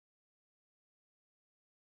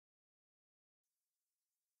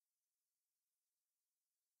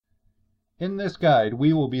In this guide,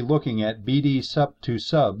 we will be looking at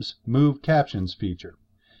BDsup2Sub's Move Captions feature.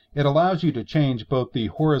 It allows you to change both the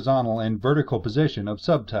horizontal and vertical position of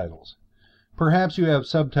subtitles. Perhaps you have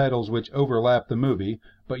subtitles which overlap the movie,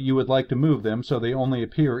 but you would like to move them so they only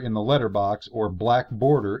appear in the letterbox or black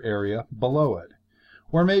border area below it.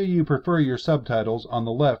 Or maybe you prefer your subtitles on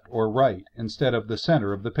the left or right instead of the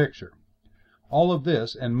center of the picture. All of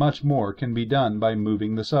this and much more can be done by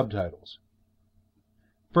moving the subtitles.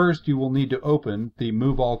 First, you will need to open the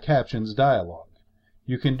Move All Captions dialog.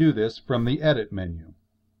 You can do this from the Edit menu.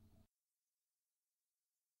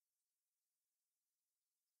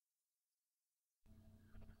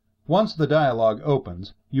 Once the dialog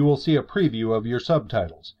opens, you will see a preview of your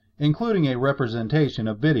subtitles, including a representation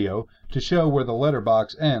of video to show where the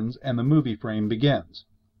letterbox ends and the movie frame begins.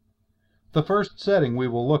 The first setting we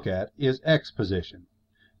will look at is Exposition.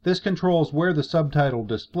 This controls where the subtitle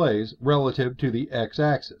displays relative to the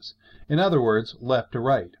x-axis, in other words, left to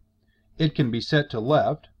right. It can be set to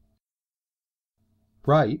left,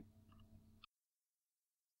 right,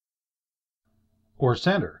 or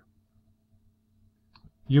center.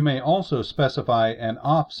 You may also specify an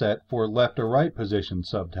offset for left or right position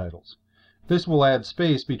subtitles. This will add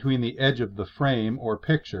space between the edge of the frame or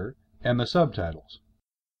picture and the subtitles.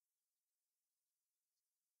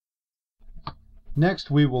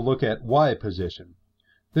 Next, we will look at Y-position.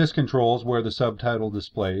 This controls where the subtitle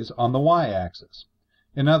displays on the Y-axis.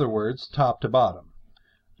 In other words, top to bottom.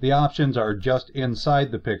 The options are just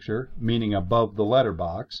inside the picture, meaning above the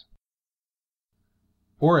letterbox,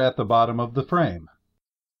 or at the bottom of the frame.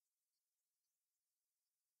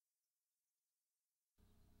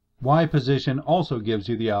 Y-position also gives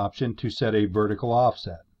you the option to set a vertical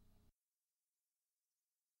offset.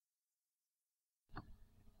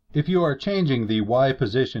 If you are changing the Y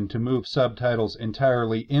position to move subtitles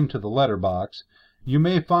entirely into the letterbox, you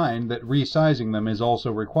may find that resizing them is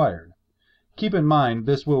also required. Keep in mind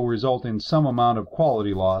this will result in some amount of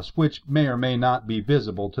quality loss, which may or may not be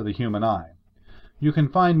visible to the human eye. You can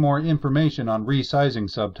find more information on resizing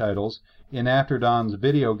subtitles in After Dawn's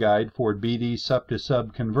video guide for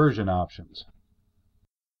BDsup2Sub conversion options.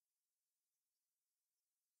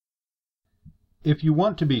 If you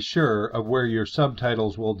want to be sure of where your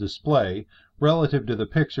subtitles will display relative to the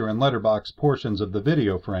picture and letterbox portions of the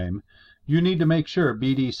video frame, you need to make sure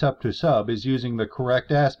BDsup2Sub is using the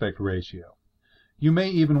correct aspect ratio. You may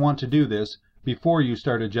even want to do this before you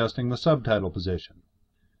start adjusting the subtitle position.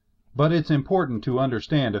 But it's important to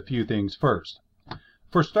understand a few things first.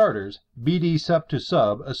 For starters,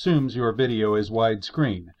 BDsup2Sub assumes your video is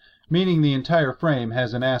widescreen, meaning the entire frame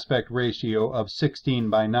has an aspect ratio of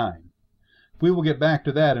 16:9. We will get back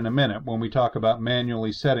to that in a minute when we talk about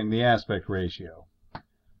manually setting the aspect ratio.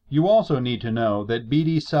 You also need to know that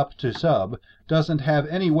BDsup2Sub doesn't have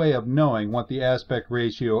any way of knowing what the aspect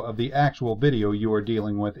ratio of the actual video you are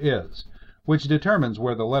dealing with is, which determines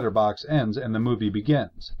where the letterbox ends and the movie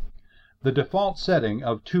begins. The default setting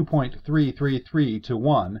of 2.333 to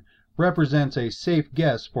 1 represents a safe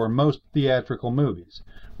guess for most theatrical movies,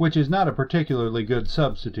 which is not a particularly good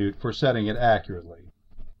substitute for setting it accurately.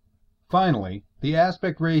 Finally, the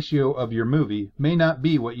aspect ratio of your movie may not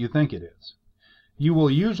be what you think it is. You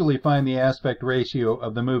will usually find the aspect ratio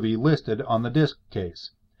of the movie listed on the disc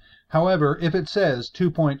case. However, if it says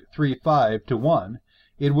 2.35 to 1,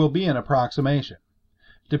 it will be an approximation.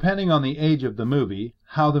 Depending on the age of the movie,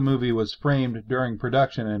 how the movie was framed during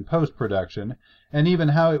production and post-production, and even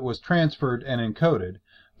how it was transferred and encoded,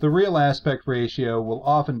 the real aspect ratio will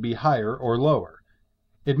often be higher or lower.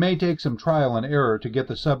 It may take some trial and error to get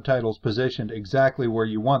the subtitles positioned exactly where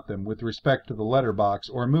you want them with respect to the letterbox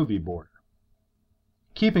or movie border.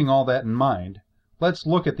 Keeping all that in mind, let's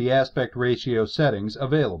look at the aspect ratio settings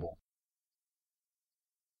available.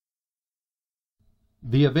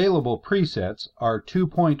 The available presets are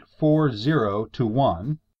 2.40 to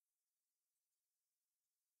 1,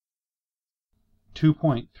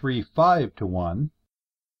 2.35 to 1,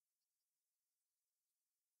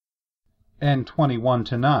 and 21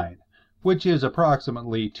 to 9, which is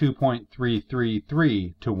approximately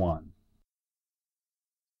 2.333 to 1.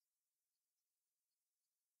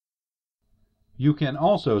 You can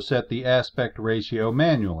also set the aspect ratio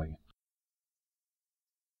manually.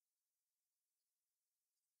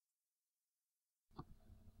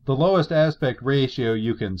 The lowest aspect ratio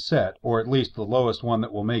you can set, or at least the lowest one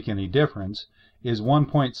that will make any difference, is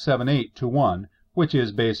 1.78 to 1, which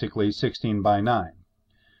is basically 16:9.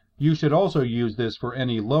 You should also use this for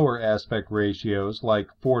any lower aspect ratios like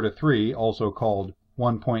 4 to 3, also called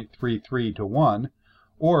 1.33 to 1,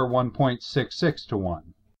 or 1.66 to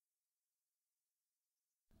 1.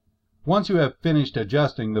 Once you have finished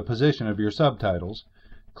adjusting the position of your subtitles,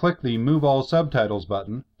 click the Move All Subtitles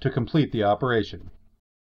button to complete the operation.